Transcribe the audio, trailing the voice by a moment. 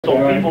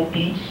So people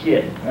eat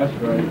shit. That's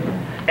right.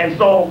 And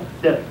so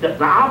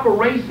the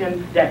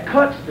operation that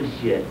cuts the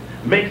shit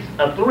makes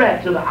a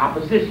threat to the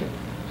opposition.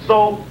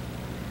 So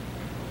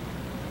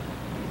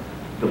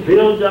the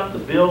build up, the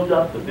build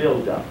up, the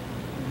build up.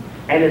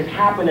 And it's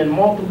happened in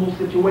multiple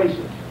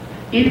situations.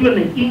 Even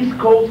the East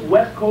Coast,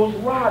 West Coast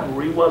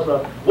rivalry was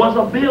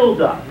a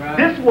build up. Right.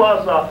 This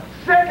was a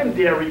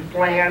secondary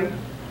plan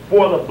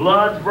for the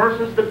Bloods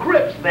versus the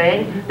Crips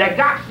thing that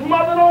got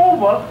smothered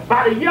over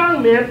by the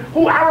young men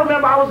who, I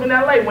remember I was in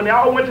LA when they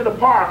all went to the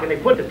park and they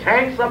put the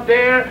tanks up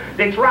there.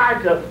 They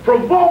tried to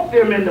provoke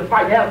them in the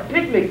fight, have a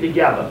picnic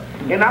together.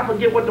 And I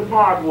forget what the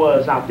park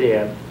was out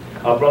there,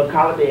 Brother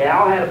Collins. They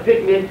all had a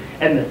picnic,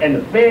 and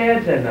the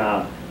feds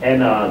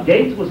and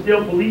Gates was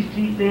still police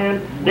chief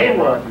then. They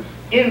were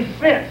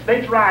incensed.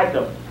 They tried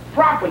to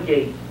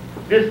propagate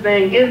this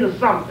thing into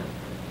something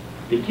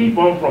to keep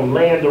them from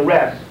laying to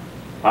rest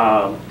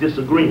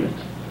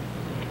disagreements.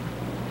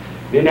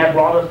 Then that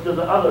brought us to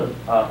the other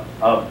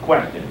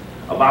question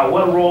about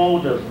what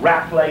role does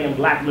rap play in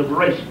black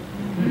liberation.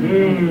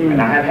 And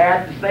I have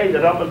had to say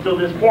that up until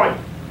this point,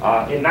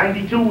 in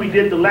 '92 we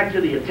did the lecture,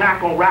 The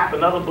Attack on Rap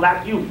and Other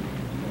Black Youth.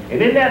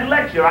 And in that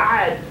lecture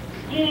I had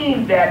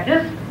schemed that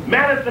this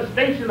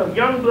manifestation of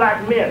young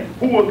black men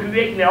who were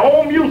creating their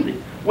own music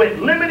with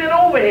limited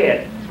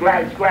overhead,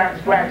 scratch, scratch,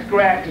 scratch,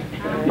 scratch.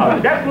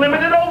 That's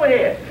limited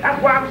overhead.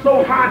 That's why I'm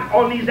so hot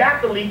on these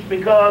athletes,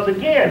 because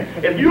again,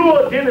 if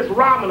you're Dennis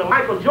Rodman or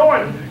Michael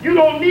Jordan, you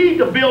don't need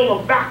to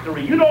build a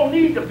factory. You don't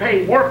need to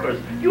pay workers.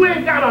 You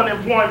ain't got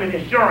unemployment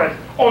insurance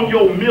on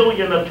your $1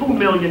 million or $2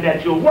 million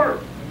that you're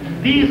worth.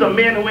 These are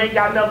men who ain't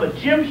got nothing but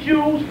gym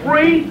shoes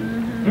free,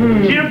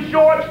 gym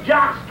shorts,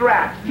 jock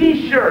straps,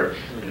 t-shirts.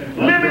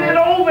 Limited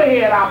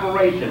overhead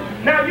operation.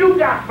 Now you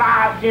got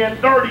 5, 10,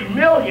 30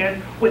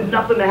 million with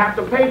nothing to have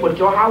to pay but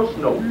your house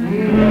note.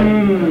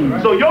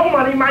 So your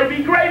money might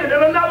be greater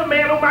than another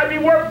man who might be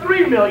worth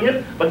 3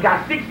 million but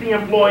got 60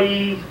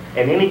 employees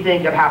and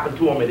anything can happen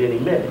to him at any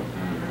minute.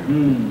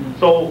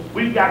 So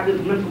we've got this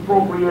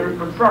misappropriated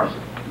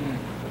construction.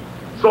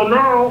 So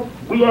now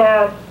we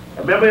have,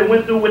 remember it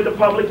went through with the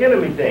public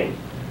enemy thing.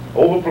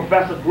 Over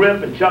Professor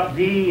Griff and Chuck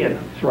D and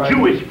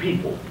Jewish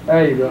people.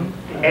 There you go.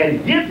 And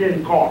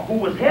Dittenkopf, who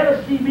was head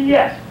of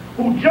CBS,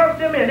 who jerked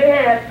them in. They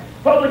had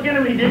Public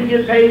Enemy didn't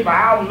get paid for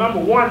album number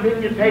 1,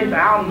 didn't get paid for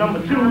album number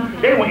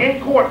 2. They were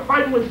in court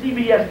fighting with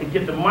CBS to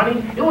get the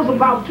money. It was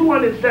about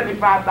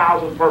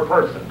 $275,000 per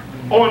person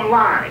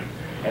online.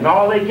 And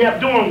all they kept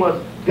doing was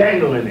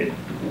dangling it.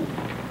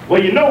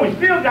 Well, you know, we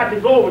still got to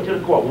go over to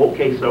the court. Well,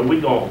 okay, sir,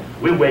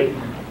 we'll wait,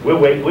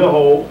 we'll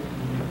hold.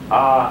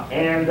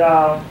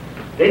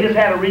 They just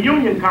had a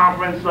reunion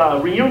conference,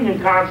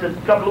 concert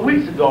a couple of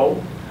weeks ago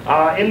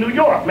in New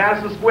York,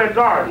 Madison Square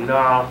Garden.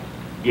 Madison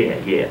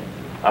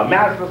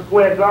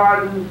Square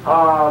Garden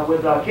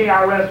with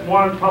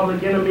KRS-One,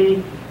 Public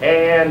Enemy,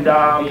 and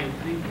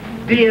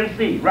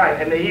DNC, right?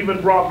 And they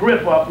even brought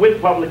Griff up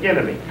with Public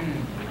Enemy.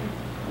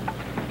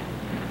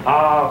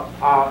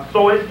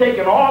 So it's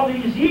taken all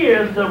these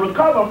years to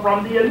recover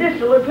from the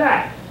initial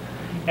attack.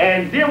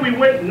 And then we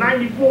went in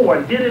 '94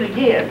 and did it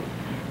again.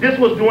 This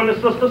was during the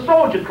Sister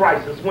Soldier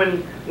crisis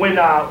when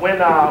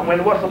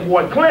what's the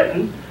boy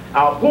Clinton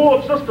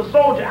pulled Sister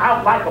Soldier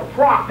out like a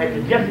prop at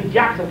the Jesse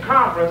Jackson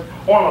conference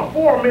on a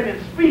 4-minute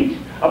speech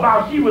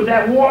about she was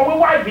at war with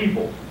white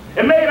people.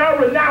 It made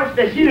her renounce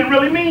that she didn't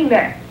really mean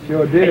that.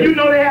 Sure did. And you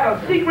know they had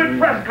a secret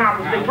press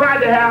conference. They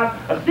tried to have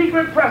a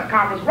secret press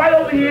conference right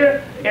over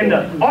here in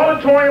the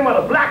auditorium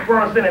of the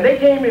Blackburn Center. They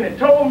came in and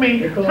told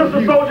me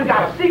Sister Soldier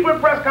got a secret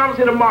press conference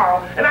here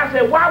tomorrow. And I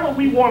said, why would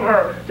we want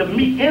her to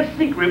meet in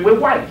secret with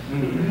whites?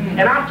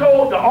 And I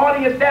told the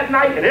audience that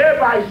night, and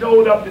everybody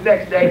showed up the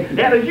next day.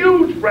 They had a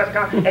huge press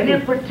conference, and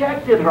it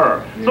protected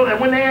her. So that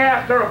when they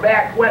asked her a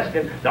bad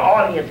question, the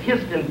audience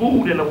hissed and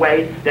booed in a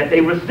way that they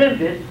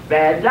resented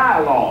bad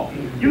dialogue.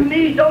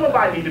 Don't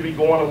nobody need to be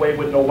going away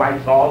with no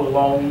whites all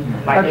alone,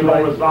 like they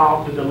don't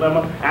resolve the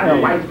dilemma. After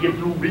the whites get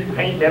through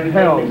painting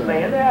everything they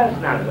saying, that's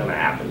not gonna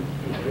happen.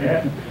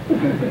 Yeah.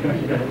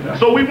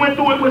 So we went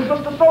through it with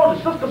Sister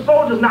Soldier. Sister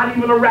Soldier's not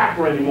even a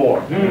rapper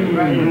anymore.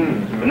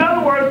 In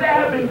other words, there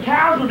have been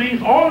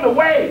casualties on the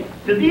way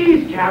to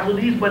these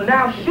casualties, but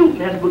now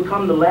shooting has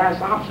become the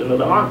last option of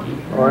the army.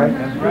 All right.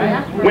 That's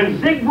right. When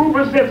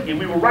Brezinski,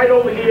 we were right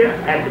over here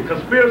at the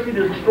conspiracy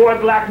to destroy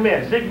black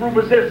men.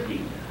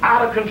 Brezinski,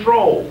 out of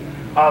control.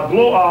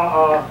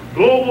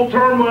 Global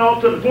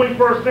turmoil to the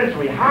 21st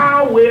century.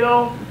 How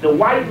will the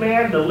white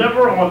man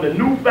deliver on the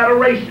new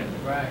federation?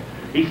 Right.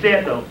 He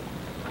said the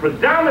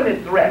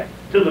predominant threat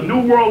to the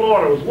New World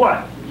Order was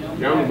what?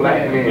 Young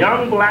black men.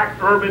 Young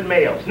black urban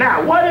males.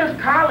 Now, what is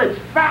college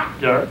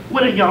factor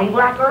with a young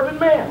black urban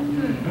male?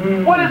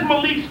 What is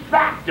Malik's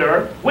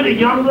factor with a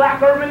young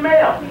black urban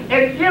male?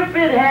 And if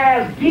it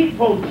has deep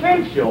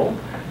potential,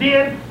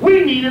 then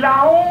we needed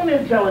our own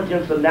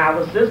intelligence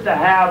analysis to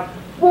have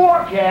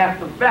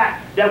forecast the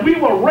fact that we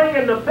were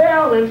ringing the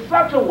bell in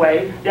such a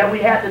way that we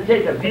had to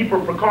take a deeper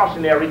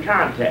precautionary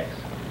context.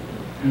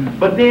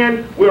 But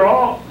then we're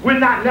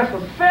not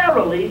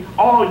necessarily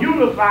all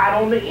unified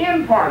on the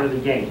end part of the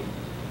game.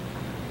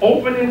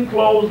 Opening,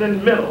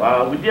 closing,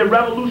 middle. We did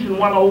Revolution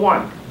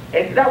 101.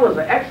 And that was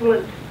an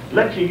excellent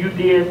lecture you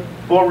did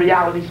for a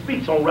reality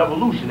speech on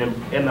revolution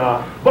in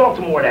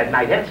Baltimore that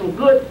night. Had some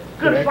good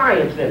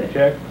science in it.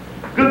 Check.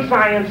 Good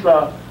science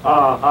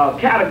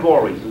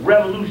categories.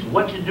 Revolution,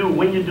 what you do,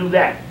 when you do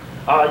that.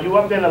 You were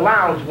up in the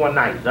lounge one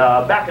night,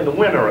 back in the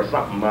winter or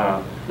something.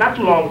 Not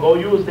too long ago,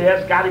 you was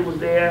there, Scotty was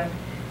there.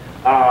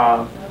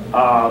 I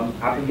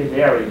forget the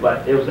area,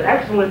 but it was an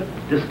excellent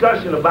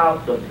discussion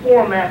about the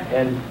format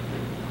and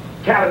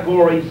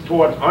categories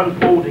towards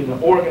unfolding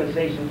an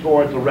organization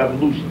towards a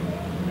revolution.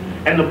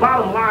 And the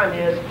bottom line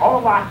is,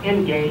 all our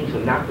end games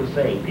are not the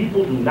same.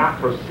 People do not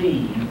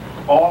perceive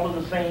all of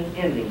the same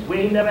endings. We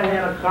ain't never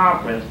had a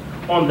conference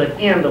on the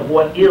end of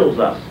what ills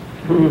us.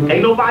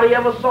 Ain't nobody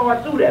ever saw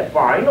it through that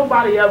far. Ain't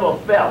nobody ever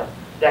felt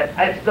that,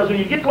 because when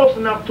you get close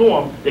enough to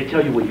them, they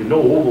tell you, well, you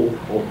know,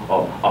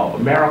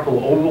 America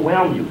will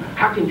overwhelm you.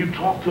 How can you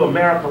talk to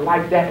America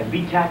like that and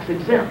be tax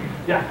exempt?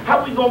 Yeah,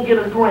 how we gonna get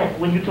a grant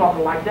when you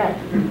talking like that?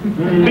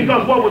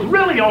 Because what was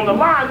really on the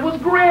line was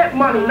grant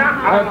money,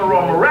 not honor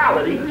or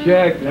morality.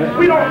 Check.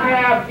 We don't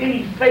have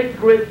any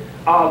sacred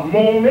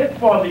moment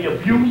for the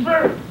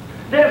abuser.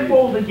 They're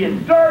supposed to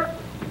get dirt,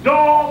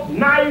 dog,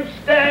 knife,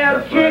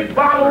 stab, kick,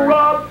 bottle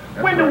rub.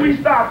 When do we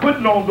start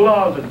putting on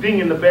gloves and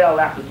dinging the bell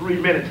after 3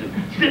 minutes and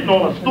sitting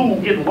on a stool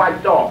getting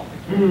wiped off?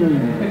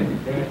 When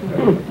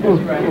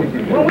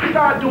we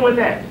start doing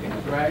that?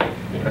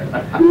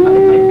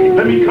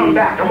 Let me come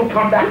back. I'm going to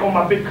come back on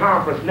my big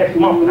conference next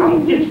month and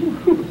I'm going to get you.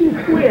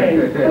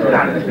 It's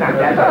not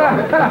that.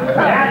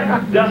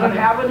 That doesn't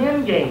have an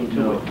end game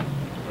to it.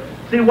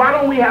 See, why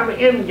don't we have an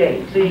end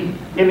game? See,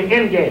 in the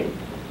end game,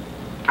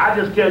 I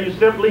just tell you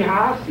simply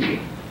how I see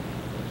it.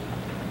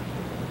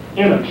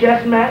 In a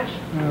chess match,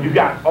 you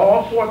got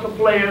all sorts of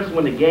players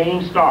when the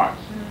game starts.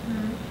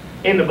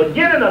 In the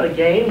beginning of the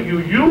game, you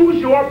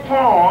use your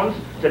pawns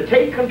to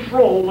take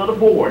control of the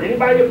board.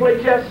 Anybody here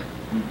play chess?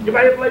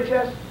 Anybody here play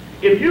chess?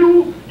 If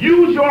you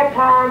use your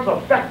pawns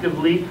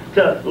effectively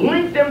to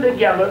link them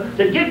together,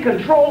 to get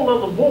control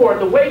of the board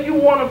the way you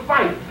want to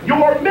fight,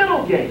 your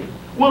middle game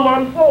will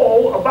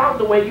unfold about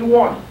the way you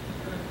want it.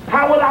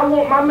 How would I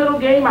want my middle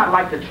game? I'd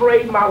like to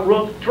trade my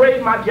rook,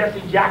 trade my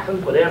Jesse Jackson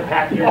for them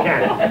Pat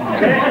Buchanan.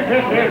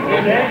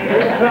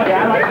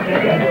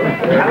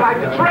 I'd like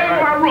to trade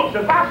my rooks.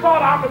 If I saw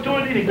the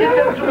opportunity to get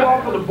them two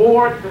off of the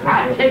board,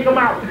 I'd take them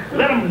out.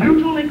 Let them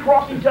mutually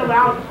cross each other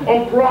out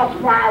on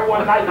crossfire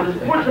one night and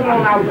just push them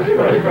on out the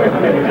street.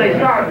 Say,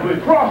 sorry, we're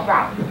cross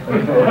out.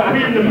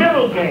 We're in the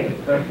middle game.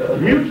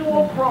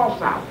 Mutual cross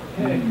out.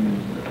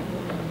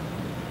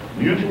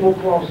 Mutual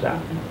cross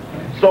out.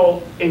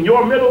 So, in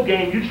your middle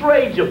game, you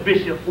trade your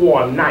bishop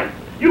for a knight.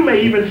 You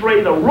may even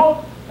trade a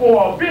rook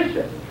for a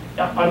bishop.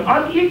 An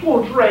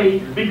unequal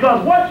trade,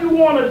 because what you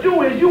want to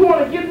do is you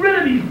want to get rid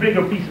of these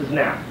bigger pieces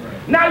now.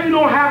 Now you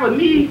don't have a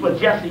need for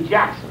Jesse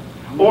Jackson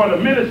or the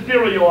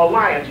Ministerial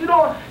Alliance. You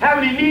don't have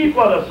any need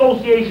for the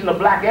Association of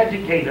Black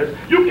Educators.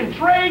 You can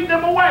trade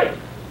them away.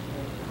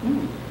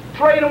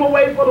 Trade them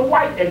away for the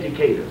white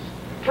educators.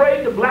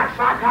 Trade the black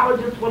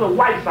psychologists for the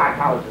white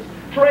psychologists.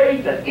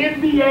 Trade the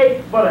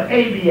NBA for the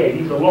ABA.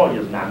 These are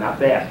lawyers now, not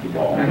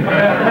basketball.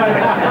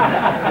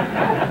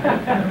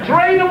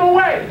 Trade them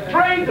away.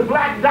 Trade the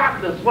black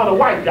doctors for the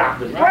white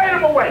doctors. Trade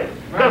them away.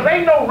 Because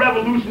ain't no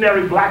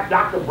revolutionary black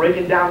doctor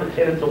breaking down the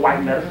tenets of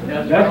white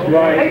medicine. That's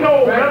right. Ain't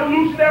no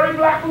revolutionary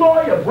black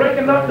lawyer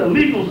breaking up the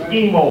legal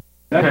scheme over.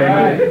 That's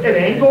right. It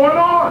ain't going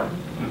on.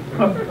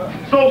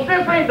 So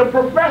since the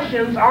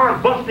professions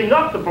aren't busting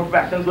up the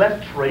professions,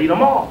 let's trade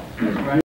them off.